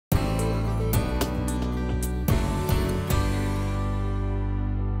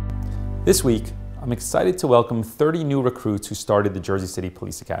This week, I'm excited to welcome 30 new recruits who started the Jersey City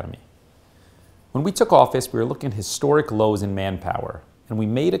Police Academy. When we took office, we were looking at historic lows in manpower, and we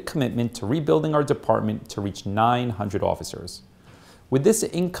made a commitment to rebuilding our department to reach 900 officers. With this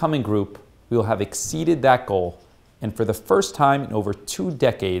incoming group, we will have exceeded that goal, and for the first time in over 2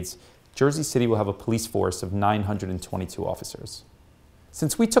 decades, Jersey City will have a police force of 922 officers.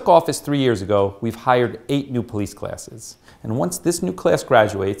 Since we took office 3 years ago, we've hired 8 new police classes. And once this new class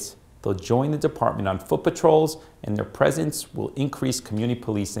graduates, they'll join the department on foot patrols, and their presence will increase community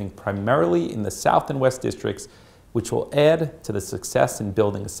policing primarily in the South and West districts, which will add to the success in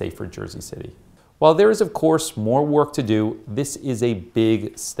building a safer Jersey City. While there is, of course, more work to do, this is a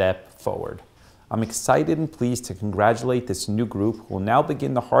big step forward. I'm excited and pleased to congratulate this new group who will now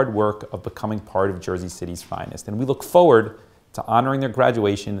begin the hard work of becoming part of Jersey City's finest. And we look forward to honoring their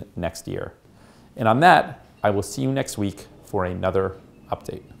graduation next year. And on that, I will see you next week for another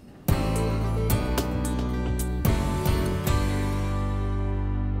update.